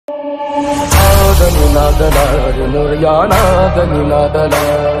निनादला रे मोरया नाद निनादला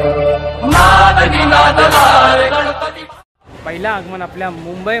गणपती। पहिला आगमन आपल्या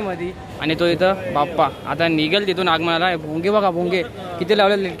मुंबईमध्ये आणि तो इथं बाप्पा आता निघेल तिथून आगमनाला। भोंगे बघा, भोंगे किती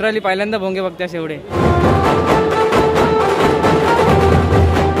लावले, लिटरली पहिल्यांदा भोंगे बघते एवढे।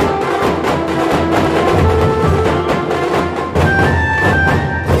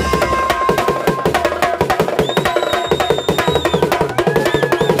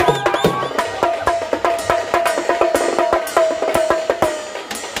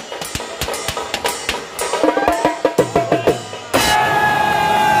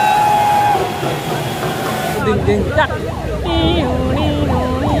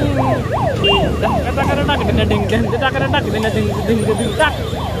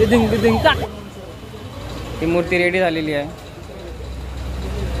 ही मूर्ती रेडी झालेली आहे,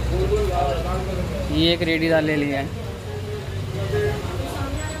 ही एक रेडी झालेली आहे।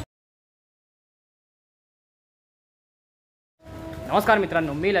 नमस्कार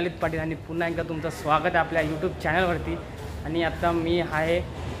मित्रांनो, मी ललित पाटील आणि पुन्हा एकदा तुमचं स्वागत आहे आपल्या यूट्यूब चॅनलवरती। आणि आता मी आहे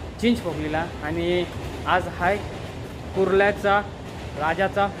चिंचपोकलीला आणि आज आहे कुर्ल्याचा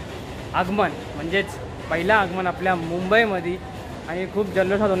राजाचा आगमन, म्हणजेच पहिला आगमन आपल्या मुंबईमध्ये आणि खूप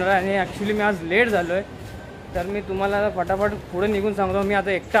जल्लोषात होणार आहे। आणि ॲक्च्युली मी आज लेट झालो आहे, तर मी तुम्हाला फटाफट पुढे निघून सांगतो। मी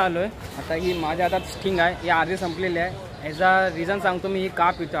आता एकटा आलो आहे, आता ही माझ्या हातात स्टिंग आहे, ही अर्धी संपलेली आहे। याचा रिझन सांगतो मी, ही का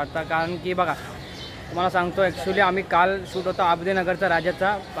पितो आता, कारण की बघा तुम्हाला सांगतो, ॲक्च्युली आम्ही काल शूट होता अब्देनगरचा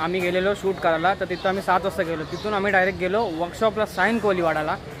राजाचा, आम्ही गेलेलो शूट करायला, तर तिथं आम्ही 7 वाजता गेलो। तिथून आम्ही डायरेक्ट गेलो वर्कशॉपला साईन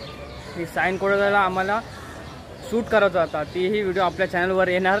कोलीवाडाला। ही साईन कोलीवाडाला आम्हाला शूट करायचा होता, तीही व्हिडिओ आपल्या चॅनलवर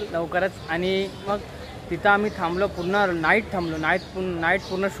येणार लवकरच। आणि मग तिथं आम्ही थांबलो, पूर्ण नाईट थांबलो, नाईट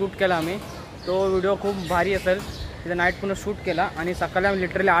पूर्ण शूट केला आम्ही। तो व्हिडिओ खूप भारी असेल, तिथं नाईट पूर्ण शूट केला आणि सकाळी आम्ही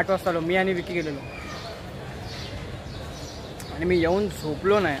लिटरली 8 वाजता आलो, मी आणि विकी गेलेलो। आणि मी येऊन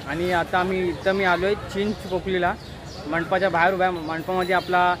झोपलो नाही। आणि आता इथं मी आलो आहे चिंचपोकलीला, मंडपाच्या बाहेर उभ्या। मंडपामध्ये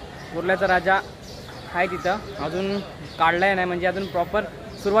आपला कुर्ल्याचा राजा आहे, तिथं अजून काढलाय नाही, म्हणजे अजून प्रॉपर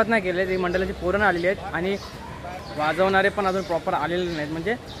सुरुवात नाही केली। ती मंडळाची पोरण आलेली आहेत आणि वाजवणारे पण अजून प्रॉपर आलेले नाहीत,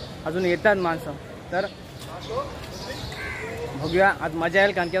 म्हणजे अजून येतात माणसं। तर बघूया, आज मजा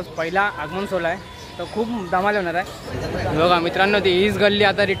येईल, कारण की आज पहिला आगमन सोहळा आहे, तर खूप धमाल होणार आहे। बघा मित्रांनो, ती हीच गल्ली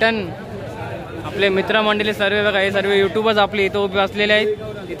आता रिटर्न आपले मित्रमंडळी सर्व बघा, हे सर्व यूट्यूबर्स आपले इथं उभे असलेले आहेत।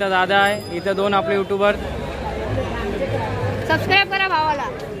 इथं दादा आहे, इथं 2 आपले यूट्यूबर। सबस्क्राईब करा भावाला,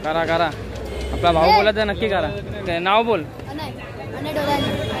 करा आपला भाऊ बोला तर नक्की करा, ते नाव बोल,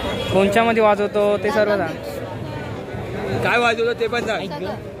 कोणच्या मध्ये वाजवतो ते सर्व सांग, काय वाजवतो ते पण सांग,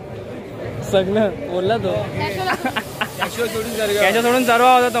 सगळं बोलला तो। कॅशो सोडून सर्व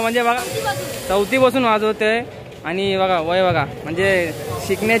वाजवतो, म्हणजे बघा 4थी बसून वाजवते। आणि बघा वय बघा, म्हणजे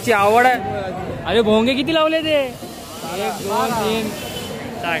शिकण्याची आवड आहे। अरे भोंगे किती लावले ते, 1 2 3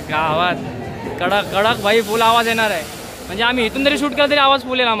 गावात कडक कडक भाई फुल आवाज येणार आहे, म्हणजे आम्ही इथून जरी शूट केलं तरी आवाज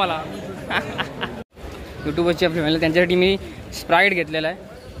फुल येईल आम्हाला। यूट्यूबरची आपली फॅमिली, त्यांच्यासाठी मी स्प्राईट घेतलेला आहे,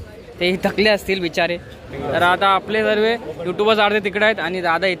 तेही थकले असतील बिचारे। तर आता आपले सर्व यूट्यूबर्स अर्धे तिकडे आहेत आणि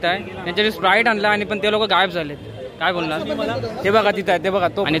दादा इथं आहे, त्यांच्यासाठी स्प्राईट आणला आणि पण ते लोक गायब झालेत। काय बोलणार, ते बघा तिथं आहे, ते बघा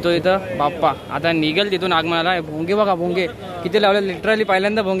तो, आणि तो इथं बाप्पा आता निघेल तिथून आगमनाला। भोंगे बघा, भोंगे किती लावले, लिटरली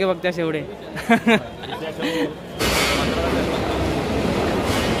पहिल्यांदा भोंगे बघते एवढे।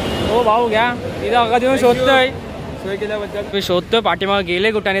 हो भाऊ घ्या, तिथं कधी येऊन शोधतोय, सोय केल्याबद्दल मी शोधतोय, पाठीमागे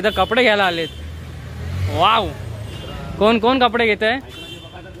गेले कुठे, आणि तर कपडे घ्यायला आलेत। वाव, कोण कोण कपडे घेत आहे,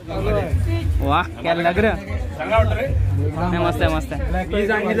 वाह क्या लग रहा, मस्त आहे मस्त आहे।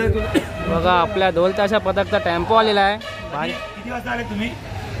 बघा आपल्या ढोल ताशा पथकचा टेम्पो आलेला आहे। किती वाजता आले तुम्ही?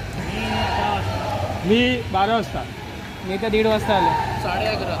 मी 12 वाजता, मी तर 1:30 वाजता आले,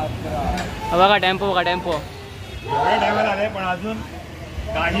 11:30। बघा टेम्पो, बघा टेम्पो, टायमाला आले पण अजून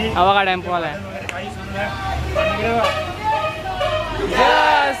काही बघा टेम्पो आलाय।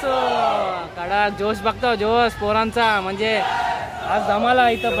 कडक जोश बघतो, जोश पोरांचा, म्हणजे आज धमाला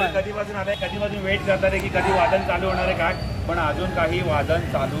इथं पण। कधीपासून आले, कधीपासून वेट करतात की कधी वादन चालू होणार आहे काय, पण अजून काही वादन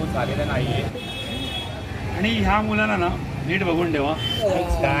चालू झालेलं नाहीये। आणि ह्या मुलांना ना नीट बघून ठेवा,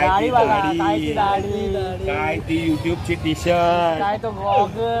 काय ती दाढी, काय ती युट्यूबची टी शर्ट, काय तो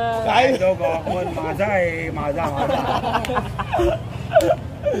गॉगल, काय तो गॉगल माझा आहे, माझा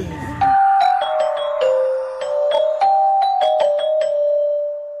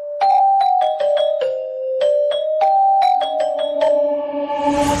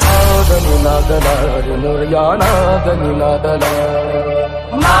निनादला रे मोरया नाद निनादला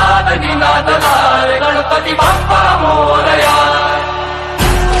गणपती बाप्पा मोरया।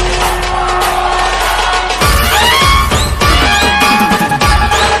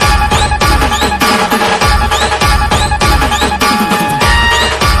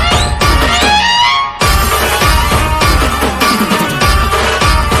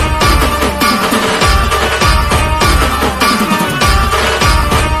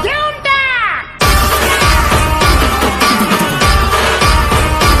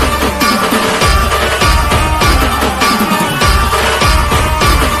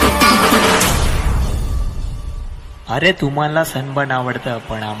 अरे तुम्हाला सनबर्न आवडतं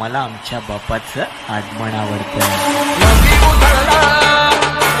पण आम्हाला आमच्या बापाचं आगमन आवडतं.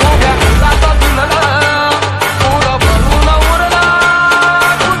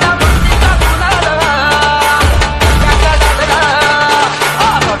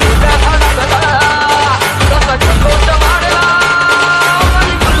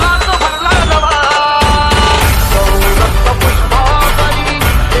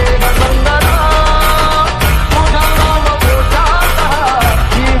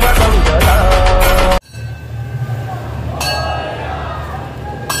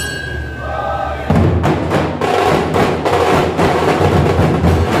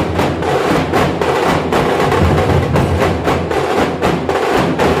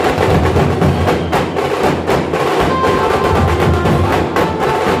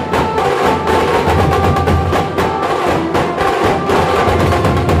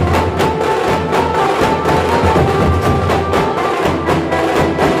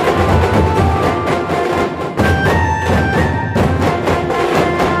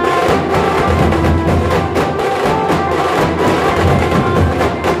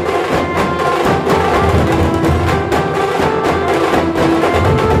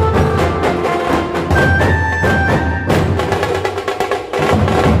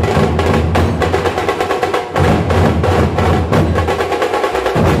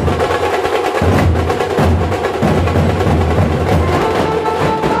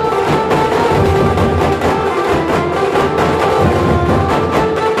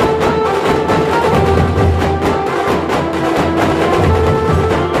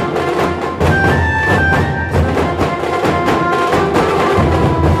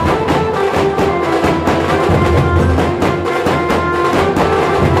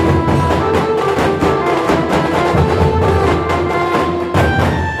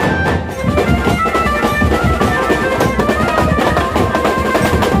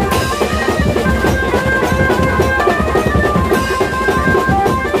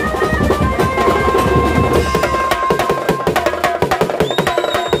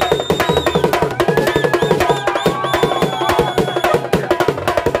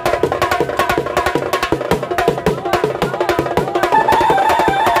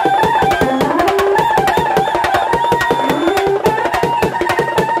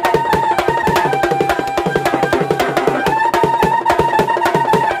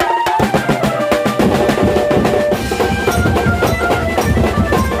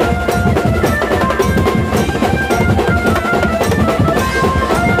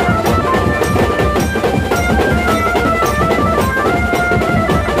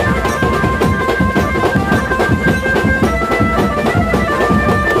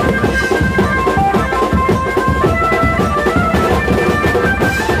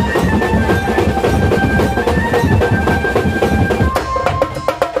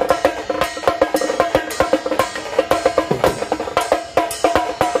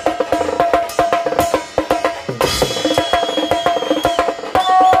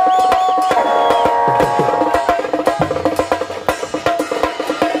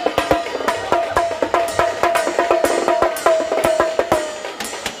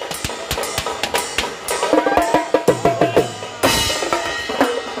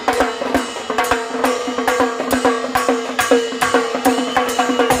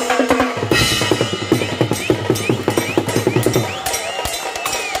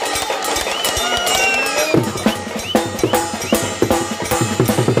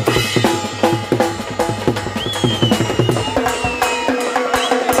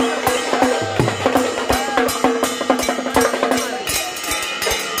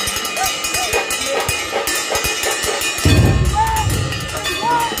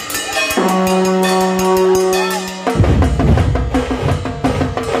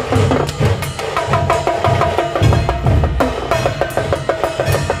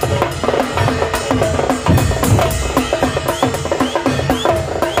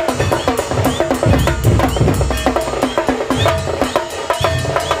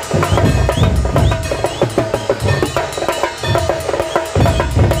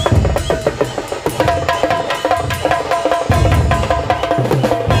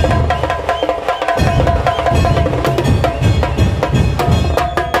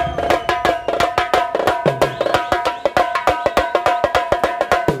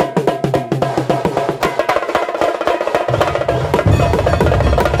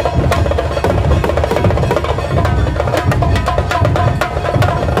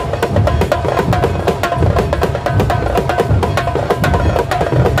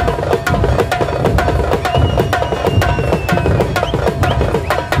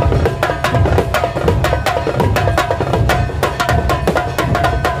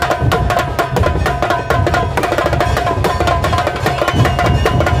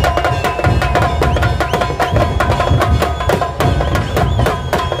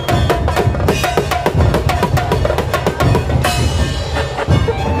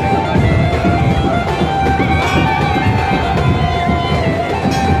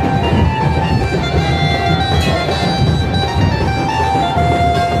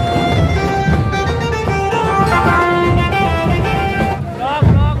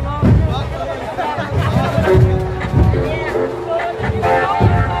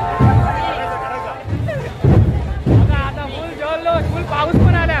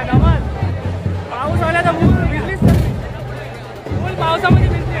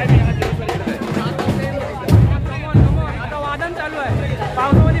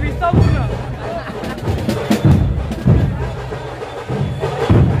 पावसामध्ये भिजतो पूर्ण.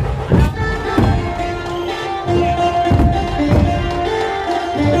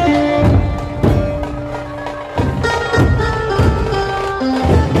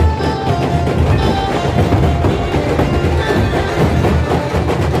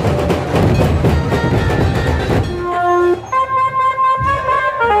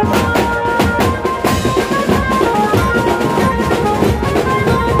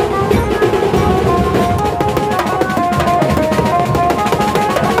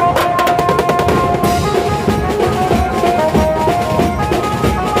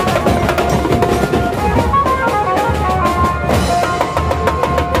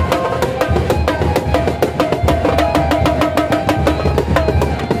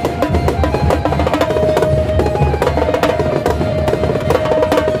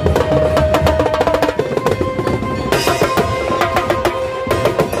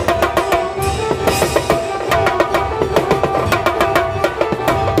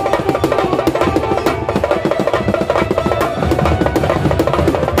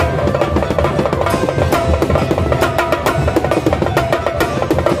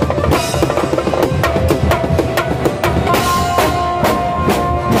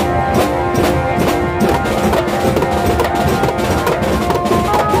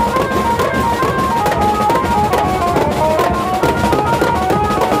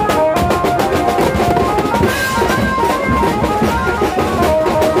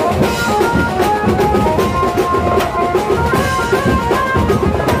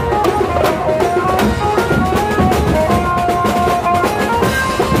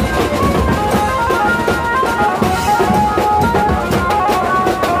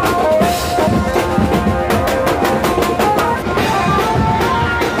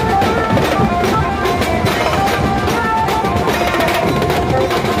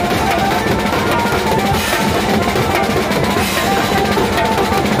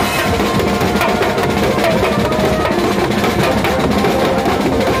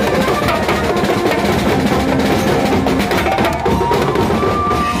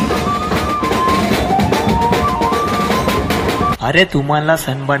 अरे तुम्हाला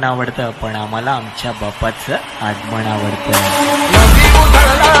सनबर्न आवडतं पण आम्हाला आमच्या बापाचं आगमन आवडतं.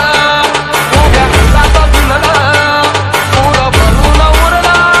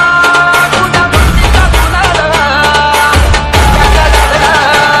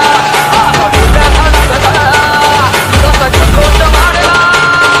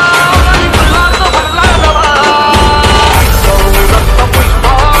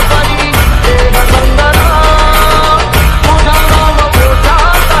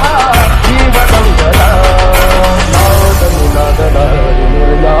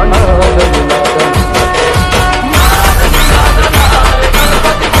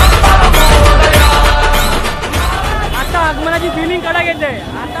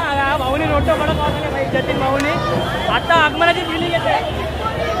 आता आगमनाची फिलिंग येते.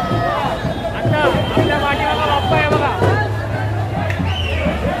 आता आपल्या पाठीमागं बाप्पा आहे बघा.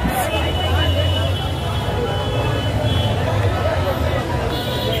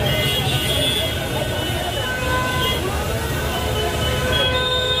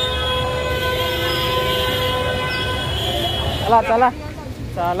 चला चला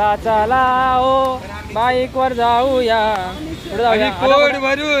चला चला ओ बाईक वर जाऊया, पुढे जाऊया,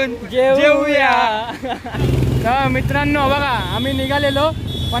 भरून जेवूया. तर मित्रांनो बघा आम्ही निघालेलो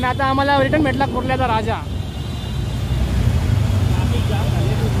पण आता आम्हाला रिटर्न भेटला कुर्ल्याचा राजा.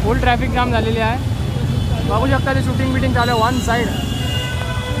 फुल ट्रॅफिक जाम झालेली आहे. बघू शकता ते शूटिंग बिटिंग चालू आहे वन साइड.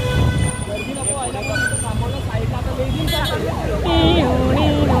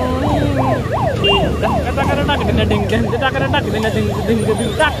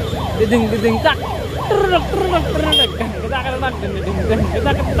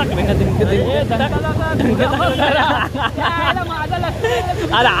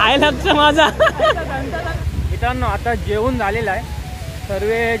 अरे आहे लक्ष माझा. मित्रांनो आता जेवून झालेलं आहे. सर्व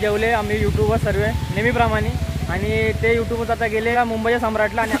जेवले आम्ही यूट्यूबवर सर्व नेहमीप्रमाणे. आणि ते यूट्यूबवर आता गेले का मुंबईच्या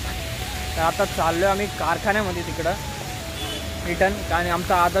सम्राटला. आणि आता चाललो आम्ही कारखान्यामध्ये तिकडं रिटर्न. कारण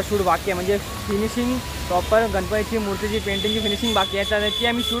आमचा आधा शूट बाकी आहे, म्हणजे फिनिशिंग प्रॉपर गणपतीची मूर्तीची पेंटिंगची फिनिशिंग बाकी आहे. तर ती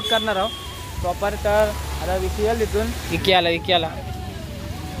आम्ही शूट करणार आहोत प्रॉपर. तर आता विकीला इथून विकीला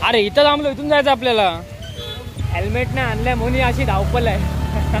अरे इथं थांबलो, इथून जायचं आपल्याला. हेल्मेट नाही आणलंय म्हणून अशी धावपल आहे.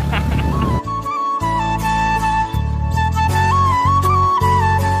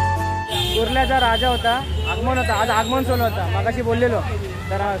 कुर्ल्याचा राजा होता, आगमन होता. आज आगमन सोहळा होता. मगाशी बोललेलो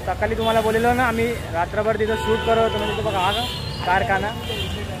तर सकाळी तुम्हाला बोललेलो ना आम्ही रात्रभर तिथं शूट करत होतो. म्हणजे बघा हा कारखाना,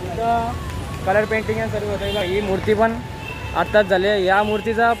 तिथं कलर पेंटिंग सर्व होतं. ही मूर्ती पण आत्ताच झाले। या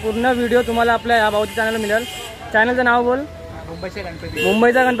मूर्तीचा पूर्ण व्हिडिओ तुम्हाला आपल्या या भाऊच्या चॅनलला मिळेल। चॅनलचं नाव बोल।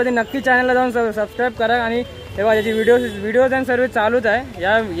 मुंबईचा गणपती। नक्की चॅनलला जाऊन सबस्क्राईब करा आणि तेव्हा याची व्हिडिओज आणि सर्व चालूच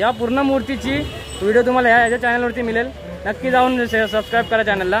आहे। या पूर्ण मूर्तीची व्हिडिओ तुम्हाला याच्या चॅनलवरती मिळेल। नक्की जाऊन सबस्क्राईब करा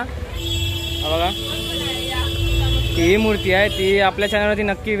चॅनलला। बघा ही मूर्ती आहे, ती आपल्या चॅनलवरती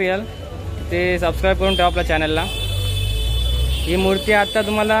नक्की मिळेल, ते सबस्क्राईब करून ठेवा आपल्या चॅनलला। ही मूर्ती आता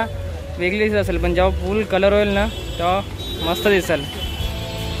तुम्हाला वेगळी दिसत असेल, पण जेव्हा फुल कलर होईल ना तेव्हा मस्त दिसेल।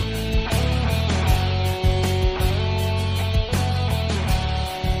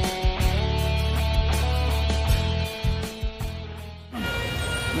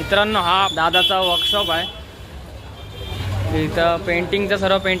 मित्रांनो हा दादाचा वर्कशॉप आहे। इथं पेंटिंगचं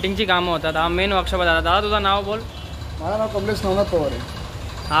सर्व पेंटिंगची कामं होतात। हा मेन वर्कशॉप आहे दादा। दादा तुझं नाव बोल। माझं नाव कमलेश पवार आहे।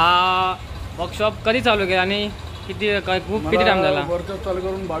 हा वर्कशॉप कधी चालू केला आणि किती टाइम झाला? वर्कशॉप चालू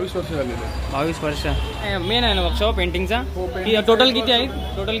करून 22 वर्ष झालेले। 22 वर्ष मेन आहे ना वर्कशॉप पेंटिंगचा? टोटल किती आहेत?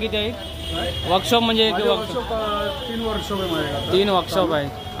 वर्कशॉप म्हणजे 3 वर्कशॉप आहे माझ्याकडे। 3 वर्कशॉप आहे।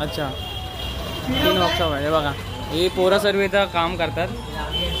 अच्छा 3 वर्कशॉप आहे। हे बघा हे पोरं सर्व इथं काम करतात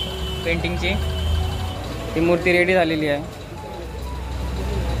पेंटिंगची। ही मूर्ती रेडी झालेली आहे।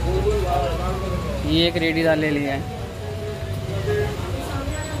 ही एक रेडी झालेली आहे।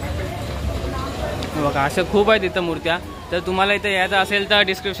 बघा अशा खूप आहेत इथं मूर्त्या। तर तुम्हाला इथं यायचं असेल तर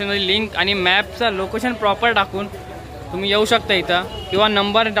डिस्क्रिप्शनमध्ये लिंक आणि मॅपचा लोकेशन प्रॉपर टाकून तुम्ही येऊ शकता इथं, किंवा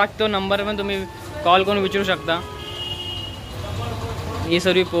नंबर टाकतो, नंबर पण तुम्ही कॉल करून विचारू शकता। ही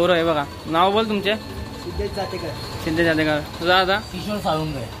सर्व पोरं आहे बघा। नाव बोल तुमचे? सिद्धेश जातेकर। तुझा आता?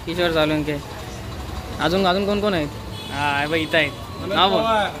 किशोर साळुंके। अजून कोण कोण आहेत? हा बाई इथं आहेत। नाव बोल?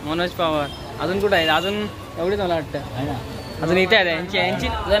 मनोज पवार। अजून कुठं आहेत? अजून एवढीच मला वाटतं अजून इथे आहेत यांची।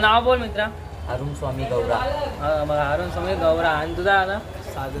 तुझं नाव बोल मित्रा? अरुण स्वामी गौरा। बघा अरुण स्वामी गौरा। आणि तुझा आता?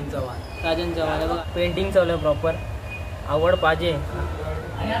 साजन चव्हाण। बघा पेंटिंग चालू आहे प्रॉपर। आवड पाहिजे,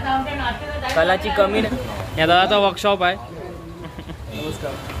 कलाची कमी नाही। या दादाचा वर्कशॉप आहे।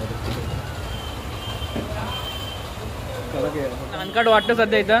 नानकट वाटतं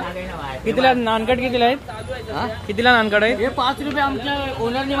सध्या इथं। कितीला नानकट? कितीला आहेत? कितीला नानकट आहेत? हे 5 रुपये आमच्या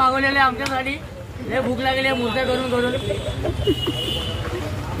ओनरने मागवलेले आमच्यासाठी। हे भूक लागली मूर्त्या करून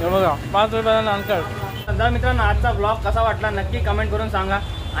हे बघा 5 रुपयाला नानकट। तर मित्रांनो आजचा ब्लॉग कसा वाटला नक्की कमेंट करून सांगा,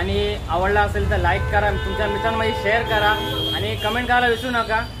 आणि आवडला असेल तर लाईक करा, तुमच्या मित्रांमध्ये शेअर करा आणि कमेंट करायला विसरू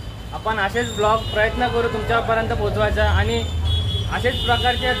नका। आपण असेच ब्लॉग प्रयत्न करू तुमच्यापर्यंत पोहोचवायचा, आणि असेच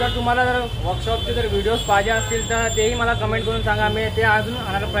प्रकारचे जर तुम्हाला जर वर्कशॉपचे जर व्हिडिओज पाहिजे असतील तर तेही मला कमेंट करून सांगा, मी ते अजून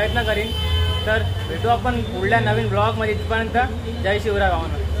आणायला प्रयत्न करीन। तर भेटू आपण पुढल्या नवीन ब्लॉगमध्ये। तिथपर्यंत जय शिवराय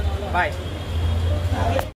भावना, बाय।